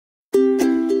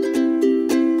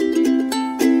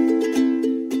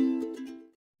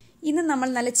നമ്മൾ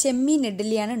നല്ല ചെമ്മീൻ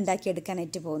ഇഡ്ഡലിയാണ്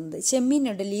ഉണ്ടാക്കിയെടുക്കാനായിട്ട് പോകുന്നത്. ചെമ്മീൻ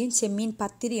ഇഡ്ഡലിയും ചെമ്മീൻ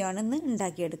പത്തിരിയാണ് ഇന്ന്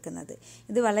ഉണ്ടാക്കിയെടുക്കുന്നത്.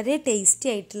 ഇത് വളരെ ടേസ്റ്റി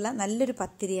ആയിട്ടുള്ള നല്ലൊരു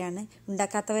പത്തിരിയാണ്.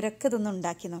 ഉണ്ടാക്കാത്തവരൊക്കെ ഇതൊന്ന്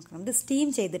ഉണ്ടാക്കി നോക്കണം. ഇത് സ്റ്റീം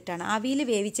ചെയ്തിട്ടാണ്, ആവിയിൽ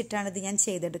വേവിച്ചിട്ടാണ് ഇത് ഞാൻ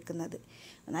ചെയ്തെടുക്കുന്നത്.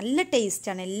 നല്ല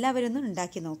ടേസ്റ്റാണ്. എല്ലാവരും ഒന്ന്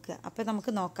ഉണ്ടാക്കി നോക്കുക. അപ്പോൾ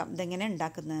നമുക്ക് നോക്കാം ഇതെങ്ങനെ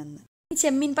ഉണ്ടാക്കുന്നതെന്ന്. ഈ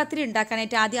ചെമ്മീൻ പത്തിരി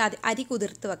ഉണ്ടാക്കാനായിട്ട് ആദ്യം അരി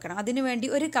കുതിർത്ത് വെക്കണം. അതിനുവേണ്ടി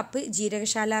 1 കപ്പ്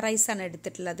ജീരകശാല റൈസാണ്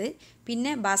എടുത്തിട്ടുള്ളത്.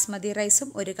 പിന്നെ ബാസ്മതി റൈസും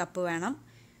 1 കപ്പ് വേണം.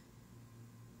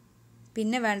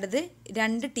 പിന്നെ വേണ്ടത്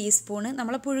 2 ടീസ്പൂണ്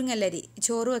നമ്മളെ പുഴുങ്ങലരി,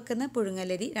 ചോറ് വെക്കുന്ന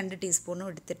പുഴുങ്ങലരി 2 ടീസ്പൂണും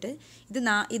എടുത്തിട്ട്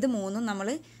ഇത് മൂന്നും നമ്മൾ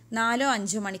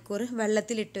 4-5 മണിക്കൂർ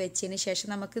വെള്ളത്തിലിട്ട് വെച്ചതിന് ശേഷം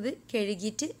നമുക്കിത്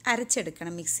കഴുകിയിട്ട്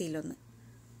അരച്ചെടുക്കണം മിക്സിയിലൊന്ന്.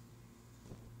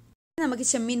 നമുക്ക്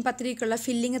ചെമ്മീൻ പത്തിരിക്കുള്ള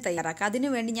ഫില്ലിങ് തയ്യാറാക്കാം.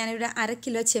 അതിനുവേണ്ടി ഞാനിവിടെ 1/2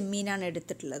 കിലോ ചെമ്മീനാണ്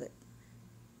എടുത്തിട്ടുള്ളത്.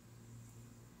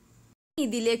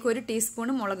 ഇതിലേക്ക് 1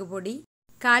 ടീസ്പൂണ് മുളക് പൊടി,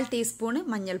 1/4 ടീസ്പൂണ്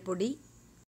മഞ്ഞൾപ്പൊടി,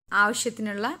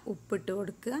 ആവശ്യത്തിനുള്ള ഉപ്പിട്ട്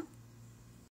കൊടുക്കുക.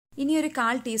 ഇനി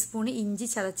 1/4 ടീസ്പൂണ് ഇഞ്ചി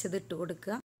ചതച്ചത് ഇട്ട്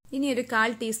കൊടുക്കുക. ഇനി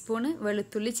 1/4 ടീസ്പൂണ്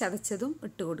വെളുത്തുള്ളി ചതച്ചതും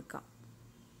ഇട്ട് കൊടുക്കാം.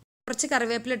 കുറച്ച്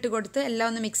കറിവേപ്പില ഇട്ട് കൊടുത്ത് എല്ലാം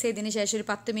ഒന്ന് മിക്സ് ചെയ്തതിന് ശേഷം ഒരു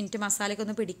 10 മിനിറ്റ്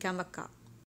മസാലയ്ക്കൊന്ന് പിടിക്കാൻ വെക്കാം.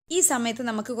 ഈ സമയത്ത്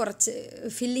നമുക്ക് കുറച്ച്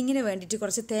ഫില്ലിങ്ങിന് വേണ്ടിയിട്ട്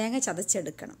കുറച്ച് തേങ്ങ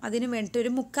ചതച്ചെടുക്കണം. അതിന് വേണ്ടിയിട്ട്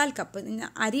 1/4 കപ്പ്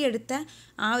അരി എടുത്ത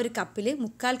ആ 1 കപ്പിൽ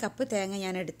 1/4 കപ്പ് തേങ്ങ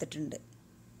ഞാൻ എടുത്തിട്ടുണ്ട്.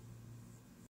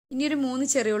 ഇനി 3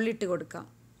 ചെറിയുള്ളി ഇട്ട് കൊടുക്കാം.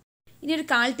 ഇനി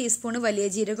 1/4 ടീസ്പൂണ് വലിയ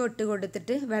ജീരകം ഇട്ട്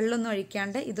കൊടുത്തിട്ട് വെള്ളമൊന്നും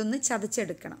ഒഴിക്കാണ്ട് ഇതൊന്ന്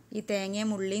ചതച്ചെടുക്കണം. ഈ തേങ്ങയും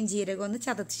ഉള്ളിയും ജീരകവും ഒന്ന്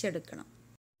ചതച്ചെടുക്കണം.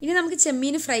 ഇനി നമുക്ക്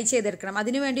ചെമ്മീൻ ഫ്രൈ ചെയ്തെടുക്കണം.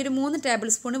 അതിനുവേണ്ടി 3 ടേബിൾ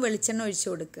സ്പൂൺ വെളിച്ചെണ്ണ ഒഴിച്ചു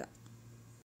കൊടുക്കുക.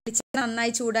 വെളിച്ചെണ്ണ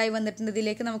നന്നായി ചൂടായി വന്നിട്ടുണ്ട്.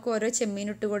 ഇതിലേക്ക് നമുക്ക് ഓരോ ചെമ്മീൻ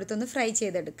ഇട്ട് കൊടുത്തൊന്ന് ഫ്രൈ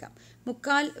ചെയ്തെടുക്കാം.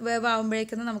 1/4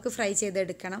 വേവാകുമ്പോഴേക്കൊന്ന് നമുക്ക് ഫ്രൈ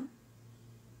ചെയ്തെടുക്കണം.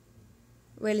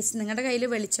 നിങ്ങളുടെ കയ്യിൽ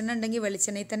വെളിച്ചെണ്ണ ഉണ്ടെങ്കിൽ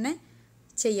വെളിച്ചെണ്ണയിൽ തന്നെ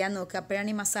ചെയ്യാൻ നോക്കുക.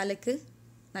 അപ്പോഴാണ് ഈ മസാലയ്ക്ക്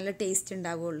നല്ല ടേസ്റ്റ്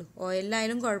ഉണ്ടാവുകയുള്ളൂ.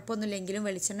 ഓയിലായാലും കുഴപ്പമൊന്നുമില്ലെങ്കിലും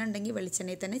വെളിച്ചെണ്ണ ഉണ്ടെങ്കിൽ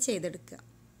വെളിച്ചെണ്ണയിൽ തന്നെ ചെയ്തെടുക്കുക.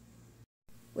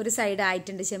 ഒരു സൈഡ്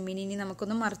ആയിട്ടുണ്ട് ചെമ്മീൻ. ഇനി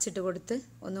നമുക്കൊന്ന് മറിച്ചിട്ട് കൊടുത്ത്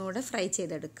ഒന്നുകൂടെ ഫ്രൈ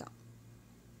ചെയ്തെടുക്കാം.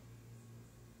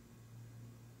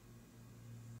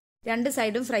 2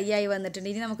 സൈഡും ഫ്രൈ ആയി വന്നിട്ടുണ്ട്.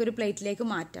 ഇനി നമുക്കൊരു പ്ലേറ്റിലേക്ക്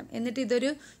മാറ്റാം. എന്നിട്ട് ഇതൊരു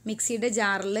മിക്സിയുടെ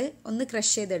ജാറിൽ ഒന്ന്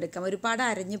ക്രഷ് ചെയ്തെടുക്കാം. ഒരുപാട്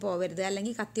അരഞ്ഞു പോവരുത്,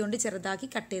 അല്ലെങ്കിൽ കത്തി കൊണ്ട് ചെറുതാക്കി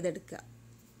കട്ട് ചെയ്തെടുക്കുക.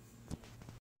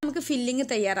 നമുക്ക് ഫില്ലിങ്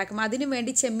തയ്യാറാക്കാം. അതിനു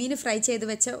വേണ്ടി ചെമ്മീൻ ഫ്രൈ ചെയ്ത്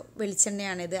വെച്ച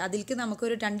വെളിച്ചെണ്ണയാണിത്. അതിലേക്ക്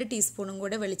നമുക്കൊരു 2 ടീസ്പൂണും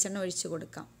കൂടെ വെളിച്ചെണ്ണ ഒഴിച്ചു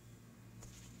കൊടുക്കാം.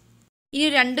 ഇനി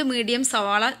 2 മീഡിയം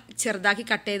സവാള ചെറുതാക്കി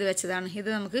കട്ട് ചെയ്ത് വെച്ചതാണ്. ഇത്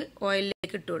നമുക്ക്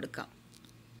ഓയിലിലേക്ക് ഇട്ട് കൊടുക്കാം.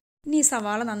 ഇനി ഈ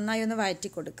സവാള നന്നായി ഒന്ന്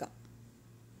വഴറ്റി കൊടുക്കാം.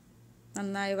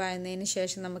 നന്നായി വഴന്നതിന്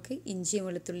ശേഷം നമുക്ക് ഇഞ്ചിയും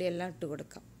വെളുത്തുള്ളി എല്ലാം ഇട്ട്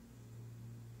കൊടുക്കാം.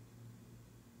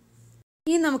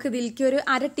 ഇനി നമുക്ക് ഇതിലേക്ക് ഒരു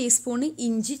 1/2 ടീസ്പൂണ്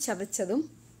ഇഞ്ചി ചതച്ചതും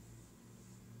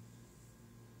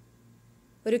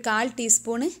 1/4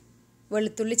 ടീസ്പൂണ്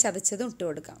വെളുത്തുള്ളി ചതച്ചതും ഇട്ട്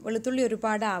കൊടുക്കാം. വെളുത്തുള്ളി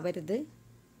ഒരുപാട് ആവരുത്,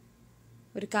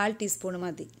 1/4 ടീസ്പൂണ്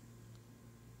മതി.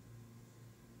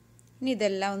 ഇനി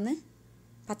ഇതെല്ലാം ഒന്ന്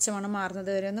പച്ചമണം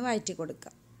മാറുന്നത് വരെ ഒന്ന് വഴറ്റി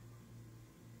കൊടുക്കാം.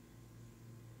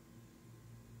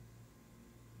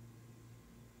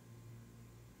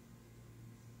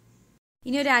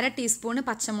 ഇനി ഒരു 1/2 ടീസ്പൂണ്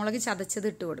പച്ചമുളക് ചതച്ചത്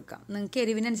ഇട്ട് കൊടുക്കാം. നിങ്ങൾക്ക്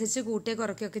എരിവിനനുസരിച്ച് കൂട്ടുകയോ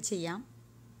കുറയ്ക്കുകയൊക്കെ ചെയ്യാം.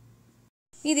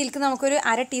 ഇതിലേക്ക് നമുക്കൊരു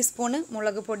 1/2 ടീസ്പൂണ്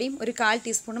മുളക് പൊടിയും 1/4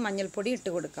 ടീസ്പൂണ് മഞ്ഞൾപ്പൊടി ഇട്ട്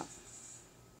കൊടുക്കാം.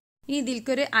 ഇനി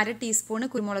ഇതിലേക്കൊരു 1/2 ടീസ്പൂണ്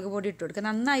കുരുമുളക് പൊടി ഇട്ട് കൊടുക്കാം.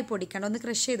 നന്നായി പൊടിക്കണം, ഒന്ന്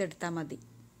ക്രഷ് ചെയ്തെടുത്താൽ മതി.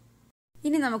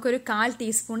 ഇനി നമുക്കൊരു 1/4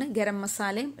 ടീസ്പൂണ് ഗരം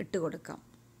മസാലയും ഇട്ട് കൊടുക്കാം.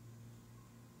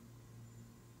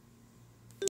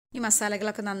 ഈ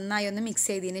മസാലകളൊക്കെ നന്നായി ഒന്ന് മിക്സ്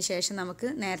ചെയ്തതിന് ശേഷം നമുക്ക്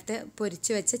നേരത്തെ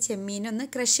പൊരിച്ച് വെച്ച ചെമ്മീനൊന്ന്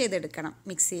ക്രഷ് ചെയ്തെടുക്കണം.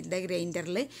 മിക്സിയുടെ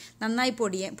ഗ്രൈൻഡറിൽ നന്നായി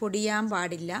പൊടിയാൻ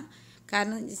പാടില്ല.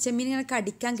 കാരണം ചെമ്മീൻ ഇങ്ങനെ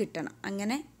കടിക്കാൻ കിട്ടണം.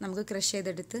 അങ്ങനെ നമുക്ക് ക്രഷ്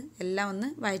ചെയ്തെടുത്ത് എല്ലാം ഒന്ന്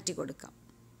വഴറ്റി കൊടുക്കാം.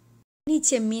 ഇനി ഈ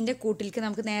ചെമ്മീൻ്റെ കൂട്ടിലേക്ക്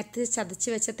നമുക്ക് നേരത്തെ ചതച്ച്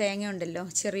വെച്ച തേങ്ങ ഉണ്ടല്ലോ,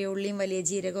 ചെറിയ ഉള്ളിയും വലിയ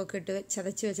ജീരകമൊക്കെ ഇട്ട്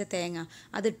ചതച്ച് വെച്ച തേങ്ങ,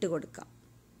 അതിട്ട് കൊടുക്കാം.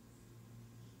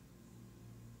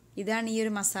 ഇതാണ് ഈ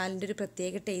ഒരു മസാലൻ്റെ ഒരു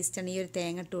പ്രത്യേക ടേസ്റ്റാണ്. ഈ ഒരു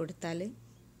തേങ്ങ ഇട്ട് കൊടുത്താൽ,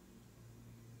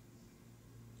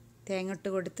 തേങ്ങ ഇട്ട്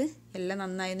കൊടുത്ത് എല്ലാം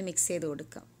നന്നായി ഒന്ന് മിക്സ് ചെയ്ത്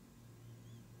കൊടുക്കാം.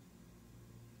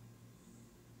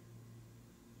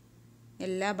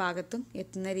 എല്ലാ ഭാഗത്തും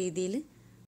എത്തുന്ന രീതിയിൽ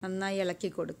നന്നായി ഇളക്കി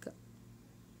കൊടുക്കുക.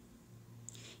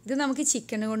 ഇത് നമുക്ക്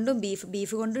ചിക്കൻ കൊണ്ടും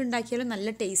ബീഫ് കൊണ്ടും ഉണ്ടാക്കിയാലും നല്ല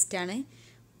ടേസ്റ്റാണ്.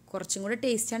 കുറച്ചും കൂടെ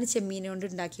ടേസ്റ്റാണ് ചെമ്മീൻ കൊണ്ട്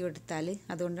ഉണ്ടാക്കി കൊടുത്താൽ.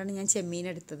 അതുകൊണ്ടാണ് ഞാൻ ചെമ്മീൻ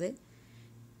എടുത്തത്.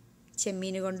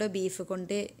 ചെമ്മീൻ കൊണ്ടോ ബീഫ്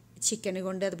കൊണ്ട്, ചിക്കൻ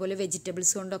കൊണ്ട്, അതുപോലെ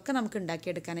വെജിറ്റബിൾസ് കൊണ്ടൊക്കെ നമുക്ക്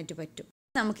ഉണ്ടാക്കിയെടുക്കാനായിട്ട് പറ്റും.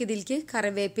 നമുക്കിതിലേക്ക്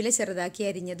കറിവേപ്പില ചെറുതാക്കി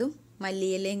അരിഞ്ഞതും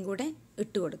മല്ലിയിലയും കൂടെ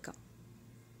ഇട്ട് കൊടുക്കാം.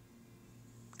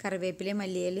 കറിവേപ്പിലയും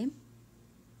മല്ലിയിലയും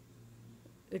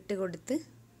ഇട്ട് കൊടുത്ത്,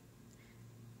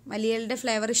 മല്ലിയിലയുടെ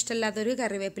ഫ്ലേവർ ഇഷ്ടമില്ലാത്തൊരു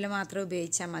കറിവേപ്പില മാത്രം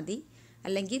ഉപയോഗിച്ചാൽ മതി.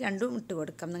 അല്ലെങ്കിൽ 2ഉം ഇട്ട്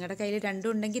കൊടുക്കാം. നിങ്ങളുടെ കയ്യിൽ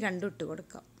 2ഉം ഉണ്ടെങ്കിൽ 2ഉം ഇട്ട്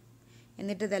കൊടുക്കാം.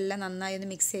 എന്നിട്ട് ഇതെല്ലാം നന്നായി ഒന്ന്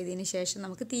മിക്സ് ചെയ്തതിന് ശേഷം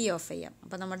നമുക്ക് തീ ഓഫ് ചെയ്യാം.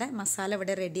 അപ്പോൾ നമ്മുടെ മസാല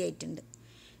ഇവിടെ റെഡി ആയിട്ടുണ്ട്.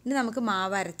 ഇനി നമുക്ക്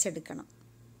മാവ് അരച്ചെടുക്കണം.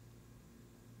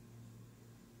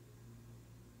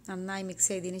 നന്നായി മിക്സ്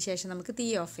ചെയ്തതിന് ശേഷം നമുക്ക് തീ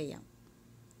ഓഫ് ചെയ്യാം.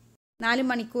 4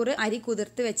 മണിക്കൂർ അരി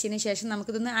കുതിർത്ത് വെച്ചതിന് ശേഷം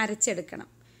നമുക്കിതൊന്ന് അരച്ചെടുക്കണം.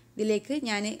 ഇതിലേക്ക്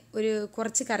ഞാൻ ഒരു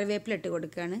കുറച്ച് കറിവേപ്പില ഇട്ട്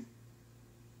കൊടുക്കുകയാണ്.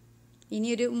 ഇനി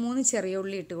ഒരു 3 ചെറിയ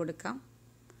ഉള്ളി ഇട്ട് കൊടുക്കാം.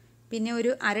 പിന്നെ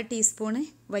ഒരു 1/2 ടീസ്പൂണ്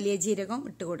വലിയ ജീരകം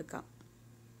ഇട്ട് കൊടുക്കാം.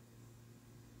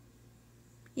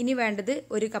 ഇനി വേണ്ടത്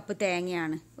 1 കപ്പ്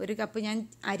തേങ്ങയാണ്. 1 കപ്പ് ഞാൻ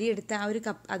അരി എടുത്ത ആ ഒരു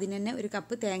കപ്പ് അതിന് തന്നെ 1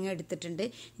 കപ്പ് തേങ്ങ എടുത്തിട്ടുണ്ട്.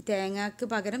 തേങ്ങയ്ക്ക്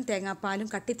പകരം തേങ്ങാപ്പാലും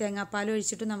കട്ടി തേങ്ങാപ്പാലും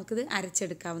ഒഴിച്ചിട്ട് നമുക്കിത്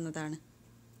അരച്ചെടുക്കാവുന്നതാണ്.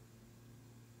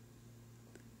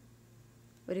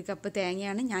 1 കപ്പ്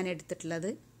തേങ്ങയാണ് ഞാൻ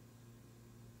എടുത്തിട്ടുള്ളത്.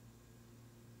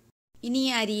 ഇനി ഈ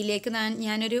അരിയിലേക്ക്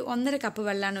ഞാനൊരു 1.5 കപ്പ്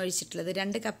വെള്ളമാണ് ഒഴിച്ചിട്ടുള്ളത്.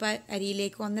 2 കപ്പ്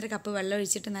അരിയിലേക്ക് 1.5 കപ്പ് വെള്ളം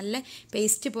ഒഴിച്ചിട്ട് നല്ല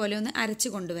പേസ്റ്റ് പോലെ ഒന്ന് അരച്ച്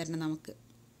കൊണ്ടുവരണം നമുക്ക്.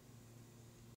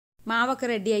 മാവൊക്കെ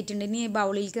റെഡി ആയിട്ടുണ്ട്. ഇനി ഈ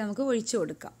ബൗളിലേക്ക് നമുക്ക് ഒഴിച്ചു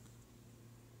കൊടുക്കാം.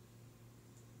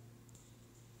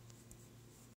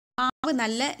 മാവ്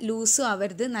നല്ല ലൂസും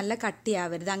ആവരുത്, നല്ല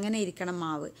കട്ടിയാവരുത്, അങ്ങനെ ഇരിക്കണം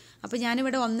മാവ്. അപ്പോൾ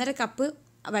ഞാനിവിടെ 1.5 കപ്പ്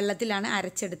വെള്ളത്തിലാണ്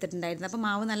അരച്ചെടുത്തിട്ടുണ്ടായിരുന്നത്. അപ്പോൾ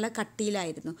മാവ് നല്ല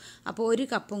കട്ടിയിലായിരുന്നു. അപ്പോൾ 1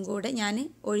 കപ്പും കൂടെ ഞാൻ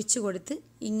ഒഴിച്ചു കൊടുത്ത്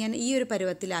ഇങ്ങനെ ഈ ഒരു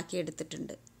പരുവത്തിലാക്കി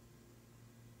എടുത്തിട്ടുണ്ട്.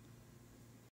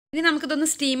 ഇനി നമുക്കിതൊന്ന്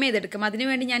സ്റ്റീം ചെയ്തെടുക്കാം.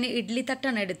 അതിനുവേണ്ടി ഞാൻ ഇഡ്ഡലി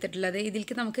തട്ടാണ് എടുത്തിട്ടുള്ളത്.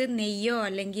 ഇതിലേക്ക് നമുക്ക് നെയ്യോ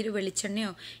അല്ലെങ്കിൽ വെളിച്ചെണ്ണയോ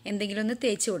എന്തെങ്കിലും ഒന്ന്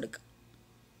തേച്ച് കൊടുക്കാം.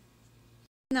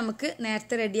 നമുക്ക്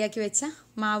നേരത്തെ റെഡിയാക്കി വെച്ച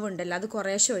മാവുണ്ടല്ലോ, അത്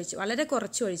വളരെ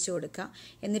കുറച്ച് ഒഴിച്ചു കൊടുക്കുക.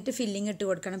 എന്നിട്ട് ഫില്ലിങ് ഇട്ട്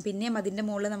കൊടുക്കണം. പിന്നെയും അതിൻ്റെ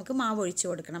മുകളിൽ നമുക്ക് മാവ് ഒഴിച്ചു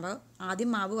കൊടുക്കണം. അപ്പോൾ ആദ്യം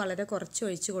മാവ് വളരെ കുറച്ച്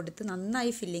ഒഴിച്ചു കൊടുത്ത്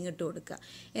നന്നായി ഫില്ലിങ് ഇട്ട് കൊടുക്കുക.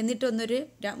 എന്നിട്ടൊന്നൊരു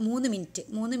 3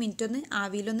 മിനിറ്റ് ഒന്ന്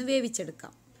ആവിയിലൊന്ന്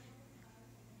വേവിച്ചെടുക്കാം.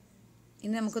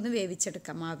 ഇനി നമുക്കൊന്ന്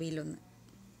വേവിച്ചെടുക്കാം ആവിയിലൊന്ന്.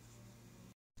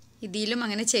 ഇതിലും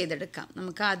അങ്ങനെ ചെയ്തെടുക്കാം.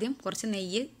 നമുക്ക് ആദ്യം കുറച്ച്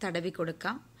നെയ്യ് തടവി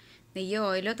കൊടുക്കാം. നെയ്യോ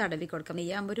ഓയിലോ തടവി കൊടുക്കാം.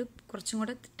 നെയ്യാകുമ്പോൾ കുറച്ചും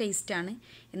കൂടെ ടേസ്റ്റാണ്.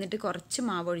 എന്നിട്ട് കുറച്ച്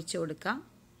മാവ് ഒഴിച്ച് കൊടുക്കാം.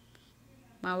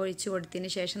 മാവ് ഒഴിച്ച് കൊടുത്തതിന്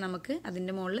ശേഷം നമുക്ക്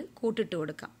അതിൻ്റെ മുകളിൽ കൂട്ടിട്ട്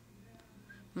കൊടുക്കാം.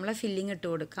 നമ്മളെ ഫില്ലിങ് ഇട്ട്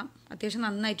കൊടുക്കാം. അത്യാവശ്യം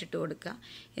നന്നായിട്ട് ഇട്ട് കൊടുക്കുക.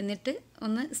 എന്നിട്ട്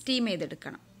ഒന്ന് സ്റ്റീം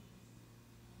ചെയ്തെടുക്കണം.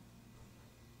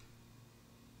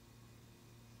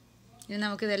 ഇനി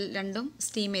നമുക്കിത് രണ്ടും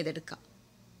സ്റ്റീം ചെയ്തെടുക്കാം.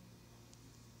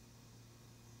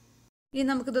 ഇനി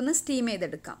നമുക്കിതൊന്ന് സ്റ്റീം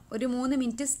ചെയ്തെടുക്കാം. ഒരു 3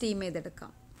 മിനിറ്റ് സ്റ്റീം ചെയ്തെടുക്കാം.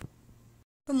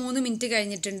 ഇപ്പോൾ 3 മിനിറ്റ്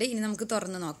കഴിഞ്ഞിട്ടുണ്ട്. ഇനി നമുക്ക്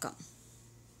തുറന്ന് നോക്കാം.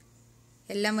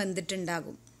 എല്ലാം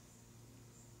വെന്തിട്ടുണ്ടാകും.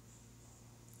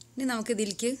 ഇനി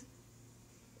നമുക്കിതിലേക്ക്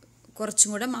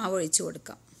കുറച്ചും കൂടെ മാവ് ഒഴിച്ച്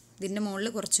കൊടുക്കാം. ഇതിൻ്റെ മുകളിൽ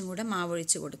കുറച്ചും കൂടെ മാവ്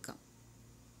ഒഴിച്ച് കൊടുക്കാം.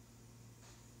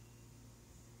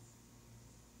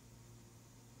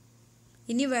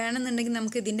 ഇനി വേണമെന്നുണ്ടെങ്കിൽ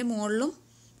നമുക്ക് ഇതിൻ്റെ മുകളിലും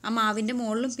ആ മാവിൻ്റെ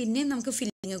മുകളിലും പിന്നെയും നമുക്ക്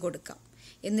ഫില്ലിങ് കൊടുക്കാം.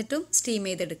 എന്നിട്ടും സ്റ്റീം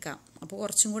ചെയ്തെടുക്കാം. അപ്പോൾ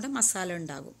കുറച്ചും കൂടെ മസാല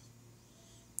ഉണ്ടാകും.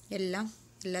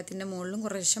 എല്ലാത്തിൻ്റെ മുകളിലും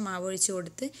കുറേശ്ശെ മാവ് ഒഴിച്ച്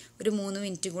കൊടുത്ത് ഒരു 3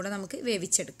 മിനിറ്റ് കൂടെ നമുക്ക്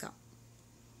വേവിച്ചെടുക്കാം.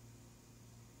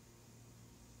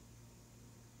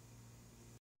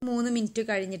 3 മിനിറ്റ്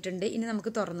കഴിഞ്ഞിട്ടുണ്ട്. ഇനി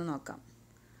നമുക്ക് തുറന്ന് നോക്കാം.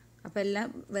 അപ്പോൾ എല്ലാം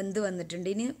വെന്ത് വന്നിട്ടുണ്ട്.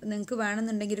 ഇനി നിങ്ങൾക്ക്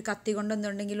വേണമെന്നുണ്ടെങ്കിൽ ഒരു കത്തി കൊണ്ട്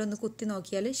എന്തുണ്ടെങ്കിലും ഒന്ന് കുത്തി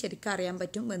നോക്കിയാൽ ശരിക്കും അറിയാൻ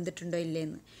പറ്റും വെന്തിട്ടുണ്ടോ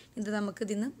ഇല്ലേന്ന്. ഇത് നമുക്ക്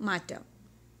ഇതിന്ന് മാറ്റാം.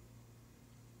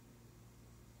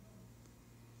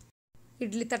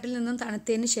 ഇഡ്ഡലിത്തട്ടിൽ നിന്നും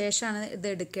തണുത്തതിന് ശേഷമാണ് ഇത്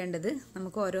എടുക്കേണ്ടത്.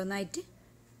 നമുക്ക് ഓരോന്നായിട്ട്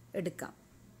എടുക്കാം.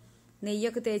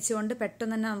 നെയ്യൊക്കെ തേച്ചുകൊണ്ട്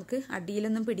പെട്ടെന്ന് തന്നെ നമുക്ക്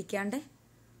അടിയിലൊന്നും പിടിക്കാണ്ട്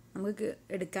നമുക്ക്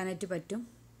എടുക്കാനായിട്ട് പറ്റും.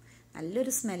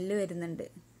 നല്ലൊരു സ്മെല്ല് വരുന്നുണ്ട്.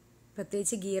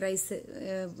 പ്രത്യേകിച്ച് ഗീ റൈസ്,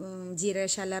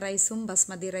 ജീരകശാല റൈസും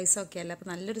ബസ്മതി റൈസും ഒക്കെ അല്ല. അപ്പോൾ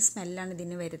നല്ലൊരു സ്മെല്ലാണ്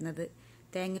ഇതിന് വരുന്നത്,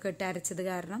 തേങ്ങ ഇട്ട് അരച്ചത്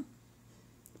കാരണം.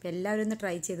 അപ്പോൾ എല്ലാവരും ഒന്ന്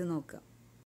ട്രൈ ചെയ്ത് നോക്കുക.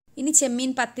 ഇനി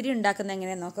ചെമ്മീൻ പത്തിരി ഉണ്ടാക്കുന്നത്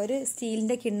എങ്ങനെയാണെന്ന് നോക്കാം. ഒരു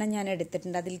സ്റ്റീലിൻ്റെ കിണ്ണം ഞാൻ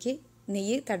എടുത്തിട്ടുണ്ട്. അതിലേക്ക്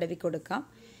നെയ്യ് തടവി കൊടുക്കാം.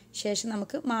 ശേഷം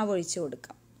നമുക്ക് മാവ് ഒഴിച്ച്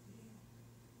കൊടുക്കാം.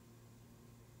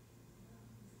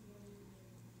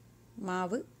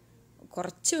 മാവ്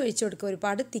കുറച്ച് ഒഴിച്ചു കൊടുക്കുക.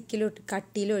 ഒരുപാട്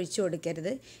കട്ടിയിൽ ഒഴിച്ചു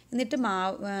കൊടുക്കരുത്. എന്നിട്ട്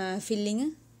ഫില്ലിങ്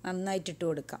നന്നായിട്ടിട്ട്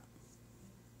കൊടുക്കാം.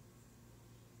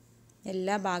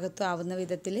 എല്ലാ ഭാഗത്തും ആവുന്ന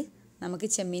വിധത്തിൽ നമുക്ക്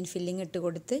ചെമ്മീൻ ഫില്ലിങ് ഇട്ട്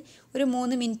കൊടുത്ത് ഒരു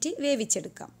 3 മിനിറ്റ്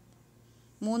വേവിച്ചെടുക്കാം.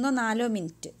 3-4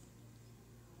 മിനിറ്റ്.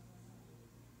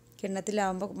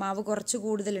 കിണ്ണത്തിലാവുമ്പോൾ മാവ് കുറച്ച്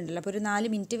കൂടുതലുണ്ടല്ലോ, അപ്പോൾ ഒരു 4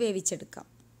 മിനിറ്റ് വേവിച്ചെടുക്കാം.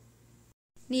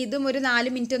 ഇനി ഇതും ഒരു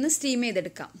 4 മിനിറ്റ് ഒന്ന് സ്റ്റീം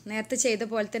ചെയ്തെടുക്കാം. നേരത്തെ ചെയ്ത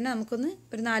പോലെ തന്നെ നമുക്കൊന്ന്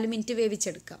ഒരു 4 മിനിറ്റ്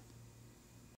വേവിച്ചെടുക്കാം.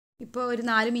 ഇപ്പോൾ ഒരു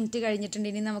 4 മിനിറ്റ് കഴിഞ്ഞിട്ടുണ്ട്.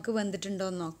 ഇനി നമുക്ക് വെന്തിട്ടുണ്ടോ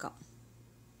എന്ന് നോക്കാം.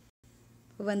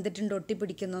 വെന്തിട്ടുണ്ട്, ഒട്ടി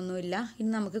പിടിക്കുന്നൊന്നുമില്ല. ഇനി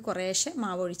നമുക്ക് കുറേശ്ശെ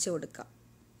മാവ് ഒഴിച്ച് കൊടുക്കാം.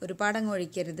 ഒരുപാടങ്ങ്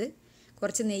ഒഴിക്കരുത്.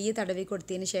 കുറച്ച് നെയ്യ് തടവി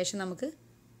കൊടുത്തതിന് ശേഷം നമുക്ക്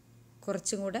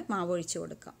കുറച്ചും കൂടെ മാവ് ഒഴിച്ച്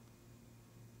കൊടുക്കാം.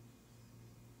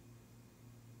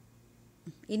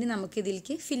 ഇനി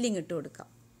നമുക്കിതിലേക്ക് ഫില്ലിങ് ഇട്ട് കൊടുക്കാം.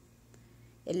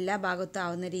 എല്ലാ ഭാഗത്തും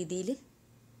ആവുന്ന രീതിയിൽ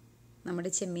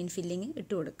നമ്മുടെ ചെമ്മീൻ ഫില്ലിങ്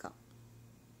ഇട്ട് കൊടുക്കാം.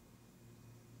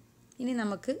 ഇനി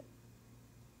നമുക്ക്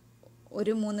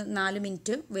ഒരു 3-4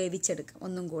 മിനിറ്റ് വേവിച്ചെടുക്കാം.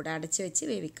 ഒന്നും കൂടെ അടച്ച് വെച്ച്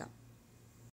വേവിക്കാം.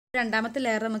 രണ്ടാമത്തെ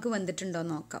ലെയർ നമുക്ക് വെന്തിട്ടുണ്ടോ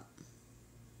എന്ന് നോക്കാം.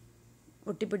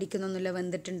 ഒട്ടിപ്പിടിക്കുന്നൊന്നുമില്ല,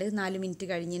 വെന്തിട്ടുണ്ട്. 4 മിനിറ്റ്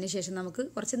കഴിഞ്ഞതിന് ശേഷം നമുക്ക്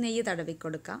കുറച്ച് നെയ്യ് തടവി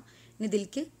കൊടുക്കാം. ഇനി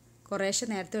ഇതിലേക്ക് കുറേശ്ശെ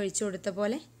നേരത്തെ ഒഴിച്ചു കൊടുത്ത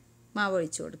പോലെ മാവ്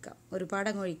ഒഴിച്ചു കൊടുക്കാം. ഒരുപാട്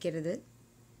അങ്ങ് ഒഴിക്കരുത്.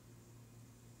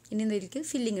 ഇനി ഇതിലേക്ക്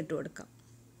ഫില്ലിംഗ് ഇട്ട് കൊടുക്കാം.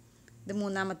 ഇത്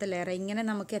മൂന്നാമത്തെ ലെയർ. ഇങ്ങനെ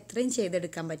നമുക്ക് എത്രയും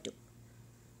ചെയ്തെടുക്കാൻ പറ്റും.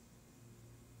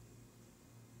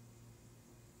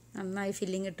 നന്നായി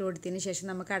ഫില്ലിംഗ് ഇട്ട് കൊടുത്തതിന് ശേഷം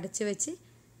നമുക്ക് അടച്ച് വെച്ച്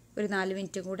ഒരു 4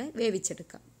 മിനിറ്റ് കൂടെ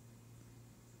വേവിച്ചെടുക്കാം.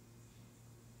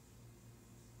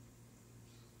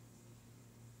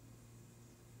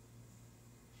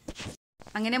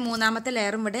 അങ്ങനെ മൂന്നാമത്തെ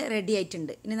ലെയറും ഇവിടെ റെഡി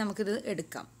ആയിട്ടുണ്ട്. ഇനി നമുക്കിത്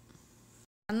എടുക്കാം.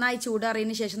 നന്നായി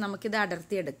ചൂടാറിയതിന് ശേഷം നമുക്കിത്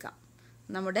അടർത്തിയെടുക്കാം.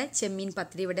 നമ്മുടെ ചെമ്മീൻ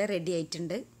പത്തിരി ഇവിടെ റെഡി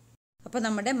ആയിട്ടുണ്ട്. അപ്പോൾ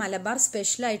നമ്മുടെ മലബാർ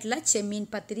സ്പെഷ്യൽ ആയിട്ടുള്ള ചെമ്മീൻ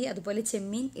പത്തിരി അതുപോലെ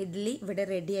ചെമ്മീൻ ഇഡ്ഡലി ഇവിടെ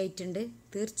റെഡി ആയിട്ടുണ്ട്.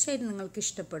 തീർച്ചയായിട്ടും നിങ്ങൾക്ക്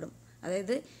ഇഷ്ടപ്പെടും.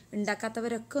 അതായത്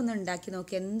ഉണ്ടാക്കാത്തവരൊക്കെ ഒന്ന് ഉണ്ടാക്കി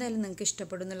നോക്കി, എന്തായാലും നിങ്ങൾക്ക്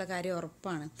ഇഷ്ടപ്പെടും എന്നുള്ള കാര്യം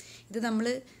ഉറപ്പാണ്. ഇത് നമ്മൾ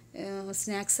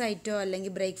സ്നാക്സ് ആയിട്ടോ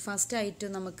അല്ലെങ്കിൽ ബ്രേക്ക്ഫാസ്റ്റ് ആയിട്ടോ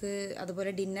നമുക്ക്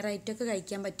അതുപോലെ ഡിന്നർ ആയിട്ടോ ഒക്കെ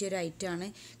കഴിക്കാൻ പറ്റിയൊരു ഐറ്റമാണ്.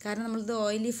 കാരണം നമ്മളിത്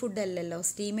ഓയിലി ഫുഡ് അല്ലല്ലോ,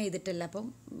 സ്റ്റീം ചെയ്തിട്ടല്ല. അപ്പം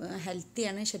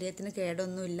ഹെൽത്തിയാണ്, ശരീരത്തിന്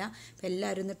കേടൊന്നുമില്ല. അപ്പം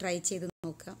എല്ലാവരും ഒന്ന് ട്രൈ ചെയ്ത്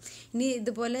നോക്കുക. ഇനി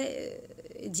ഇതുപോലെ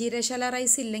ജീരകശാല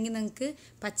റൈസ് ഇല്ലെങ്കിൽ നിങ്ങൾക്ക്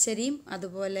പച്ചരിയും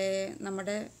അതുപോലെ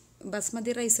നമ്മുടെ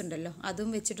ബസ്മതി റൈസ് ഉണ്ടല്ലോ, അതും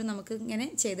വെച്ചിട്ട് നമുക്ക് ഇങ്ങനെ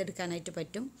ചെയ്തെടുക്കാനായിട്ട്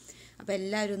പറ്റും. അപ്പോൾ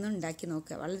എല്ലാവരും ഒന്ന് ഉണ്ടാക്കി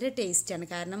നോക്കുക. വളരെ ടേസ്റ്റാണ്.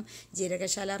 കാരണം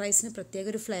ജീരകശാല റൈസിന് പ്രത്യേക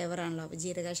ഒരു ഫ്ലേവറാണല്ലോ. അപ്പോൾ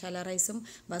ജീരകശാല റൈസും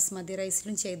ബസ്മതി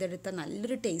റൈസിലും ചെയ്തെടുത്ത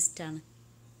നല്ലൊരു ടേസ്റ്റാണ്.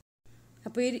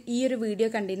 അപ്പോൾ ഈ ഒരു വീഡിയോ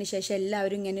കണ്ടതിന് ശേഷം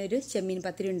എല്ലാവരും ഇങ്ങനെ ഒരു ചെമ്മീൻ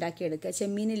പത്തിരി ഉണ്ടാക്കിയെടുക്കുക.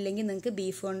 ചെമ്മീൻ ഇല്ലെങ്കിൽ നിങ്ങൾക്ക്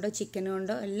ബീഫ് കൊണ്ടോ ചിക്കൻ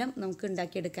കൊണ്ടോ എല്ലാം നമുക്ക്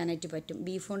ഉണ്ടാക്കിയെടുക്കാനായിട്ട് പറ്റും.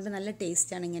 ബീഫ് കൊണ്ട് നല്ല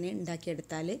ടേസ്റ്റാണ് ഇങ്ങനെ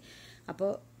ഉണ്ടാക്കിയെടുത്താൽ.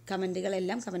 അപ്പോൾ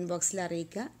കമൻറ്റുകളെല്ലാം കമൻറ്റ് ബോക്സിൽ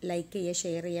അറിയിക്കുക. ലൈക്ക് ചെയ്യുക,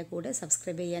 ഷെയർ ചെയ്യുക, കൂടെ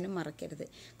സബ്സ്ക്രൈബ് ചെയ്യാനും മറക്കരുത്.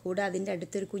 കൂടെ അതിൻ്റെ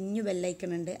അടുത്തൊരു കുഞ്ഞു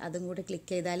ബെല്ലൈക്കൺ ഉണ്ട്, അതും കൂടെ ക്ലിക്ക്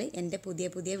ചെയ്താൽ എൻ്റെ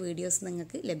പുതിയ വീഡിയോസ്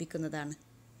നിങ്ങൾക്ക് ലഭിക്കുന്നതാണ്.